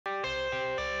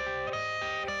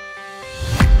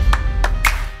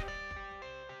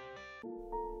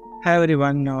Hi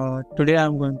everyone, today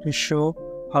I'm going to show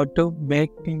how to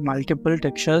make multiple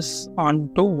textures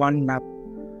onto one map.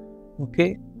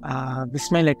 Okay, this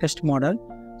is my latest model.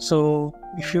 So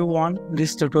if you want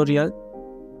this tutorial,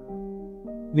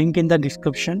 link in the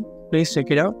description, please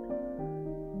check it out.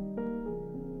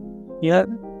 Here,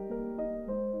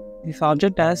 this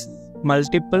object has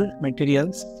multiple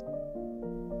materials.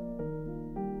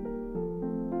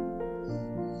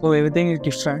 So everything is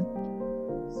different.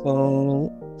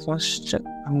 So first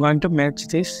I'm going to merge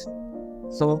this.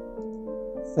 So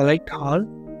select all,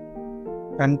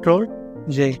 Control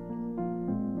J.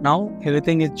 Now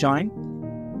everything is joined.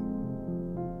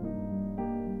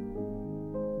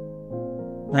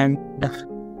 And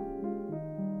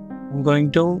I'm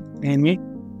going to name it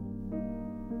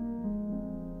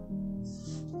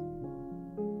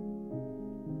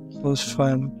first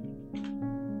file.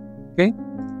 Okay,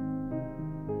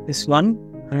 this one,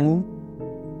 and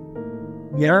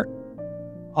here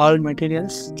all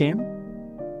materials came.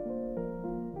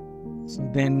 So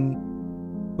then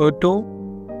go to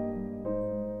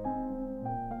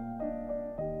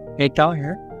data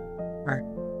here.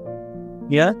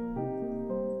 Here,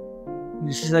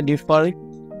 this is a default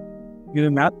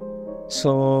UV map.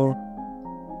 So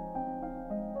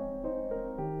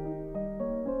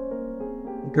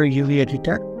go to UV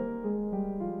editor,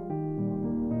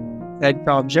 select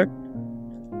the object,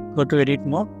 go to edit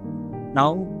mode.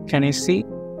 Now can you see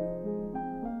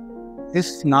this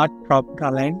is not proper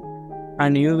aligned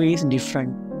and UV is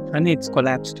different and it's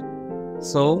collapsed.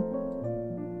 So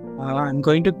I'm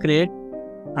going to create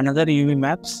another UV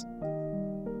maps.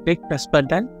 Click press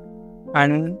button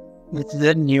and this is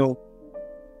a new.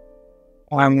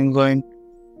 I'm going to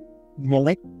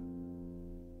select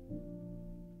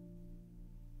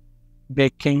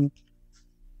baking.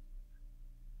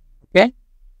 Okay,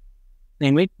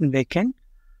 name it baking.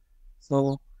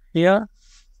 So here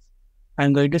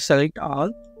I'm going to select all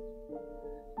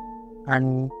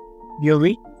and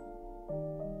UV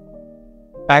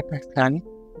back and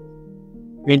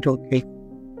wait. Okay,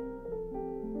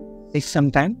 take some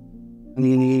time.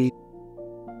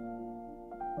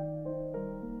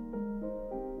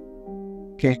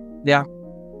 Okay, yeah,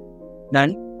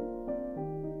 done.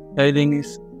 Everything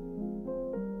is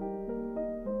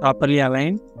properly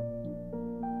aligned.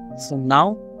 So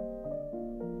now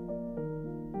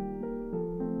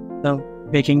the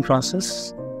baking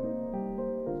process.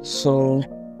 So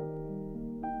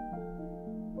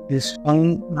this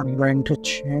one I'm going to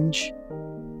change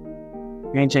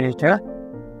image editor.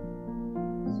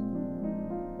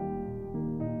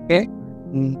 Okay,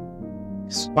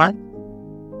 this one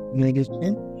I'm going to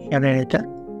change shadow editor.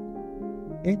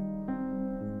 Okay,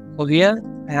 so here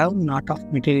I have lot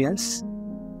of materials.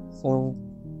 So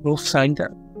roof side the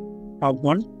top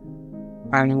one,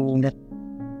 and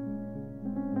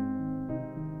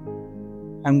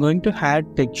I'm going to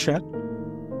add texture.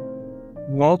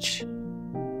 Watch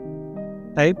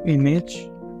type image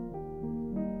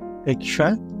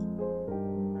texture,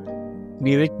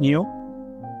 give it new.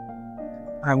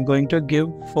 I'm going to give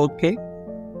 4K.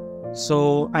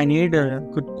 So I need a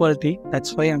good quality.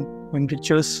 That's why I'm going to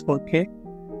choose 4K.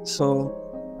 So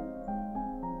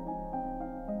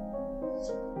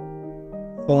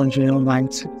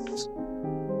 4096.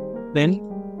 Then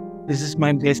this is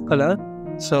my base color.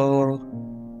 So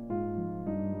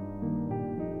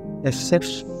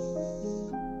SF.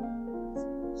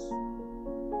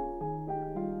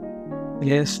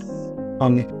 Yes,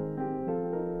 okay.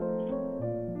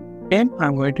 And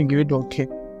I'm going to give it OK.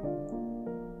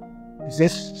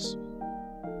 This.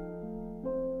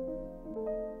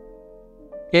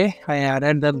 Okay, I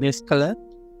added the base color.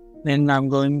 Then I'm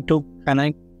going to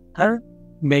connect her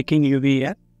baking UV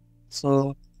here.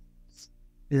 So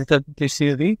this is this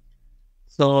UV.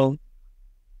 So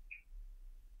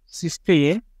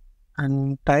 60A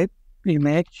and type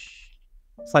image.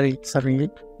 Sorry,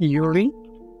 UV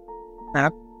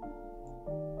map.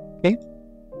 Okay.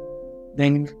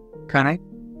 Then connect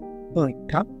to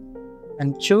up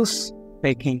and choose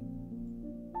baking.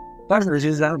 But this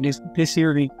is how this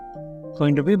UV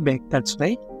going to be baked. That's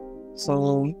right.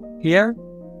 So here,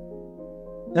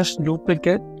 just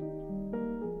duplicate,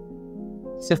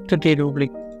 shift to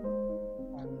duplicate.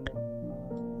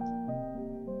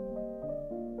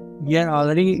 Here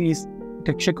already is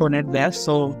texture connect there,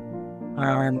 so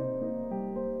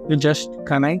you just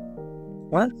connect.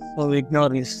 Well, so ignore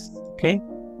this. Okay,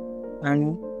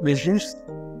 and this is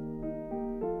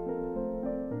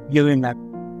UV map.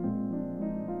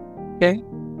 Okay,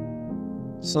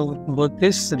 so both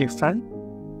is different.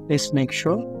 Please make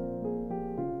sure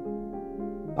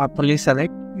properly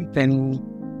select, then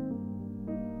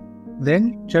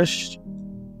Then just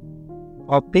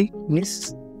copy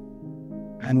this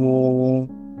and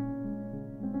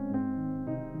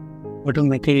go to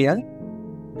material.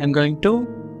 I'm going to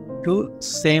do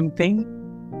same thing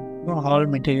for all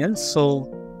materials. So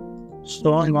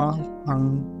stone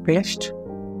one paste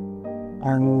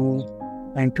and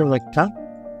enter vector.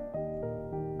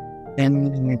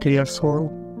 Then material 4.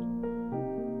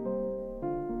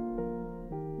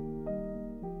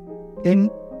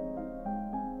 Then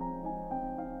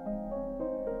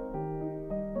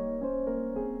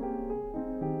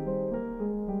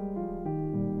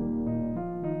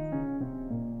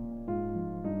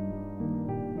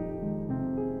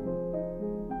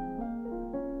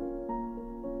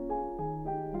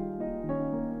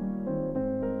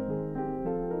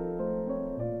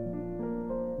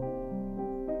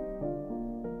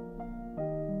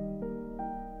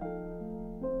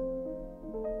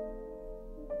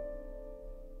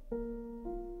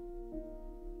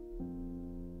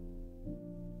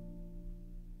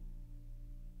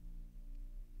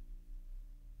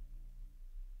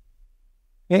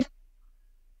okay,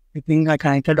 I think I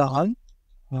connected all.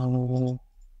 I'm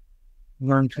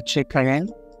going to check again.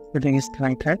 Everything is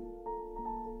connected.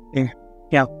 Okay.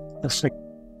 Yeah, that's it.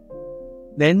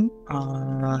 Then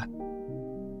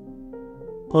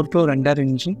go to render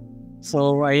engine.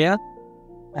 So I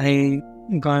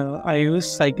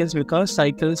use cycles because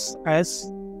cycles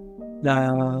has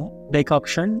the bake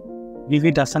option.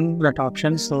 VV doesn't that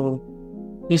option. So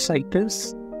these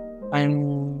cycles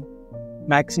and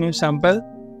maximum sample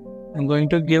I'm going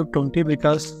to give 20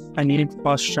 because I need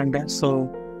fast render. So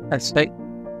that's right.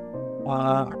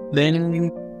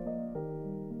 Then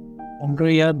onto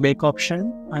here bake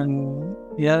option and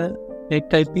here bake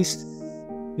type is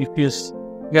diffuse.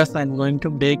 Yes, I'm going to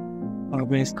bake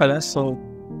base color, so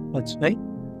that's right.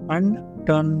 And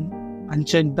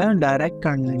uncheck the direct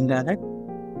and indirect.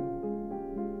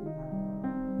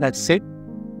 That's it.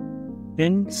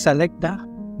 Then select the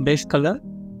base color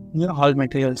in all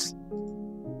materials.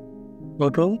 Go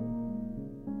to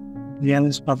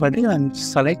GMS property and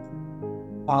select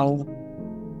all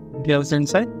materials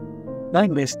inside the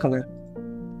base color.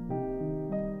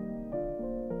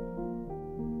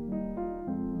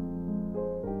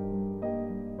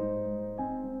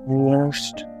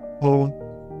 Worst home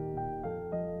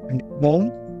and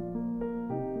home.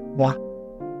 Wow.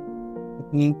 I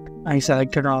think I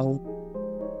selected all.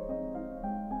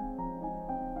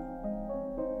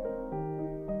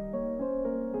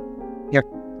 Yep.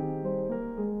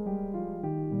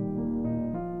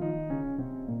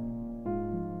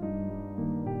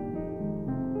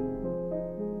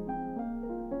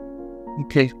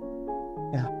 Okay.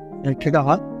 Yeah. Selected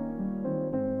all.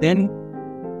 Then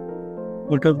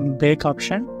go to bake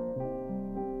option.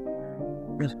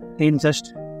 Then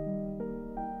just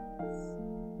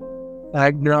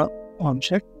select the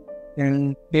object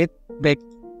and hit bake.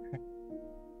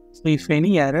 So if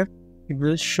any error, it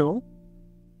will show.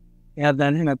 Yeah,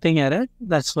 then nothing error.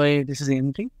 That's why this is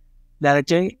empty.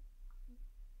 Directly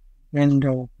and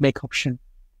bake option.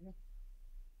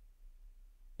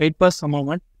 Wait for some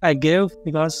moment. I gave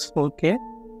because 4K.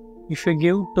 If you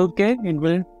give 2K, it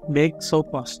will bake so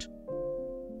fast.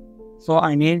 So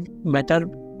I need better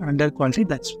render quality.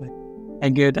 That's why I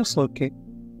gave the 4K.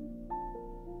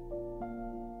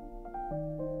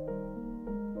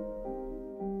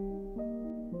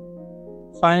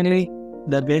 Finally,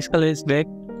 the base color is baked.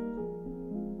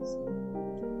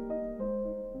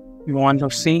 You want to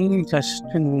see just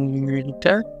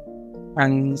enter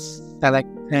and select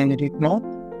and edit mode.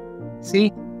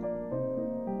 See,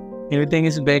 everything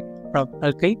is baked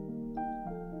properly.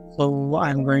 So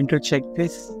I'm going to check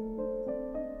this.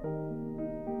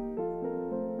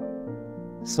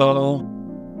 So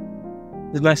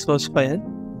this is my source file.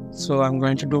 So I'm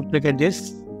going to duplicate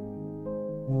this.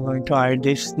 I'm going to hide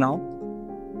this now.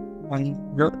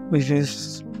 Which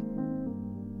is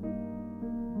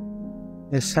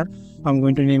SF. I'm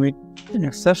going to name it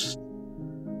SF.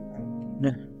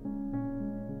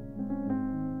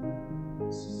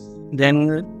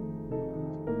 Then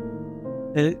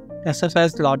SF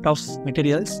has a lot of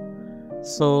materials.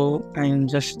 So I'm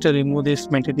just to remove these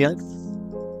materials.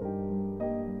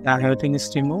 Yeah, everything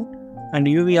is removed. And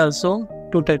UV also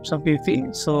 2 types of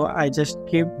UV. So I just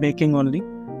keep baking only.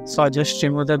 So I just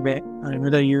remove the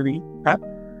UV tab,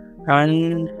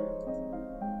 and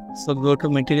so go to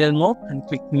material mode and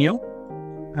click new,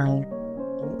 and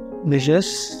this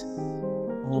is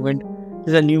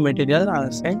a new material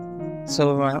I'll say.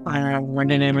 So I am going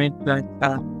to name it like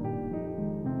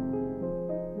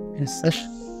SF.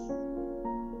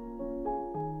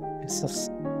 So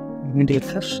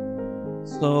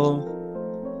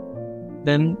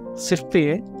Then shift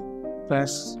A,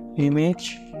 press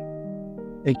image,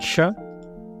 texture.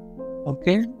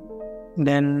 Okay,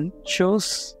 then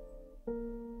choose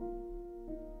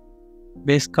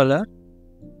base color.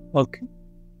 Okay,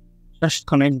 just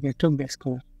connect it to base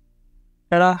color.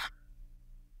 Ta-da!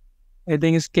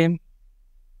 Everything is came.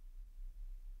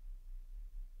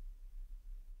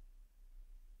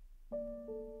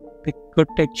 Pick good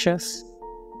textures.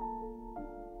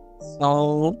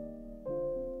 So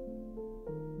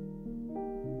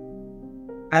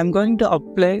I'm going to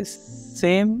apply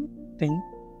same thing.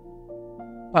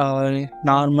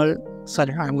 Normal.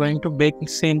 Sorry, I'm going to bake the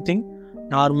same thing.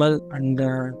 Normal and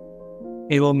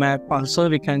Evo map also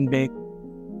we can bake.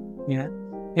 Yeah,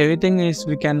 everything is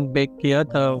we can bake here.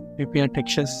 The prepare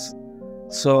textures.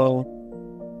 So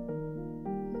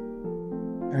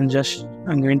I'm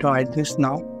going to hide this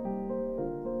now.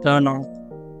 Turn on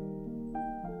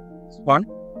one.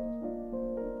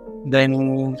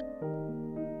 Then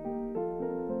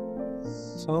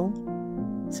so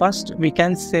first we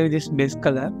can save this base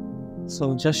color.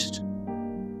 So just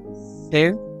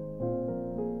save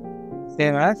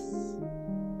as,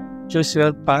 choose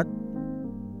your path.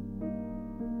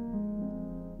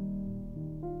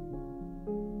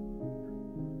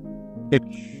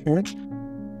 Picture.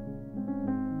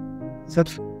 So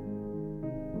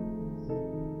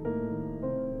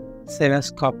save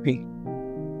as copy.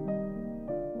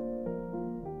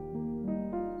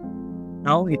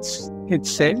 Now it's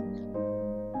saved.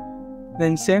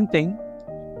 Then same thing,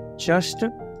 just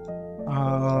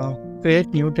create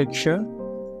new texture,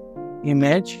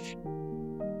 image,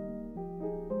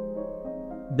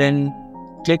 then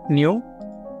click new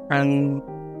and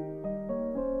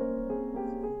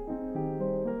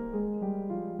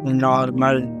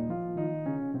normal.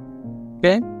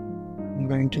 Okay, I'm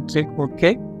going to click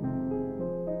OK.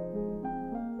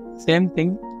 Same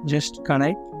thing, just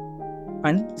connect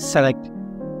and select.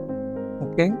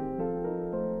 Okay,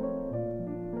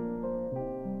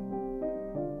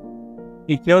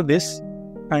 ignore this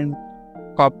and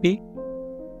copy,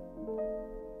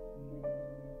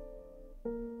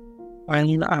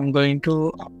 and I'm going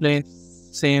to apply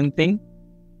same thing.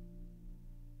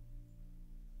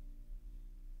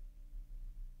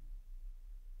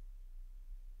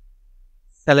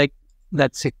 Select,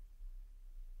 that's it.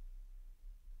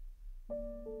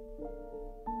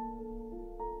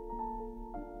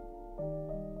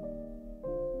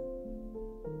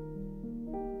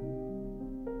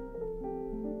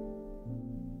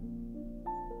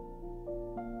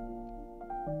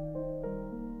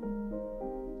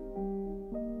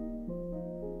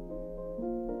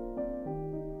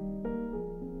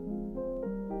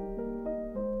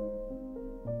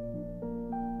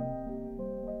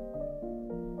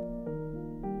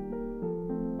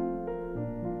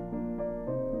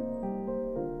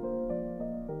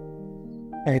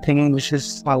 I think this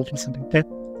is already selected.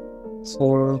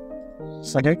 So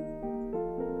select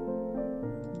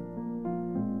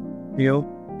view,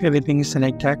 everything is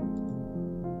selected.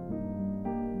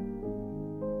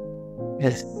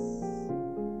 Yes.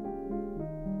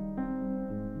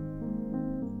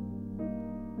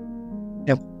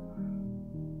 Yep.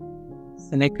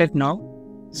 Selected now.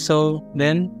 So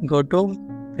then go to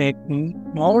fake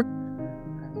mode.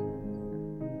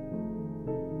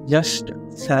 Just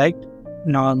select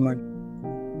normal.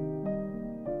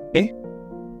 Okay.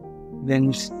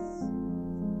 Then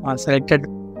selected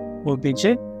OBJ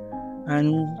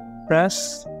and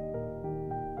press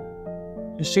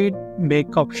see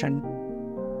bake option.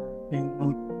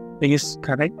 Is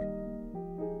correct.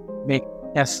 Bake.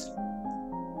 Yes.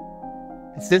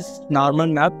 This is normal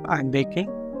map I'm baking.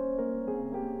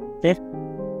 Okay.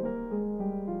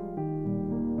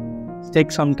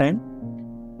 Take some time.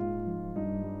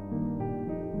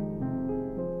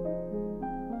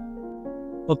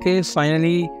 Okay,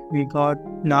 finally we got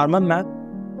normal map.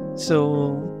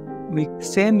 So we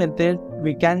same method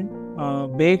we can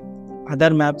bake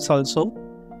other maps also,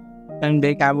 and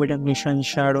bake ambient mission,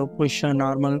 shadow, position,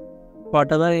 normal,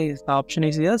 whatever is the option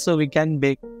is here. So we can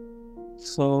bake.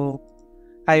 So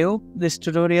I hope this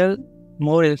tutorial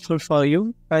more helpful for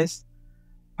you guys.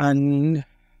 And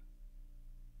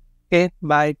okay,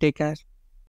 bye. Take care.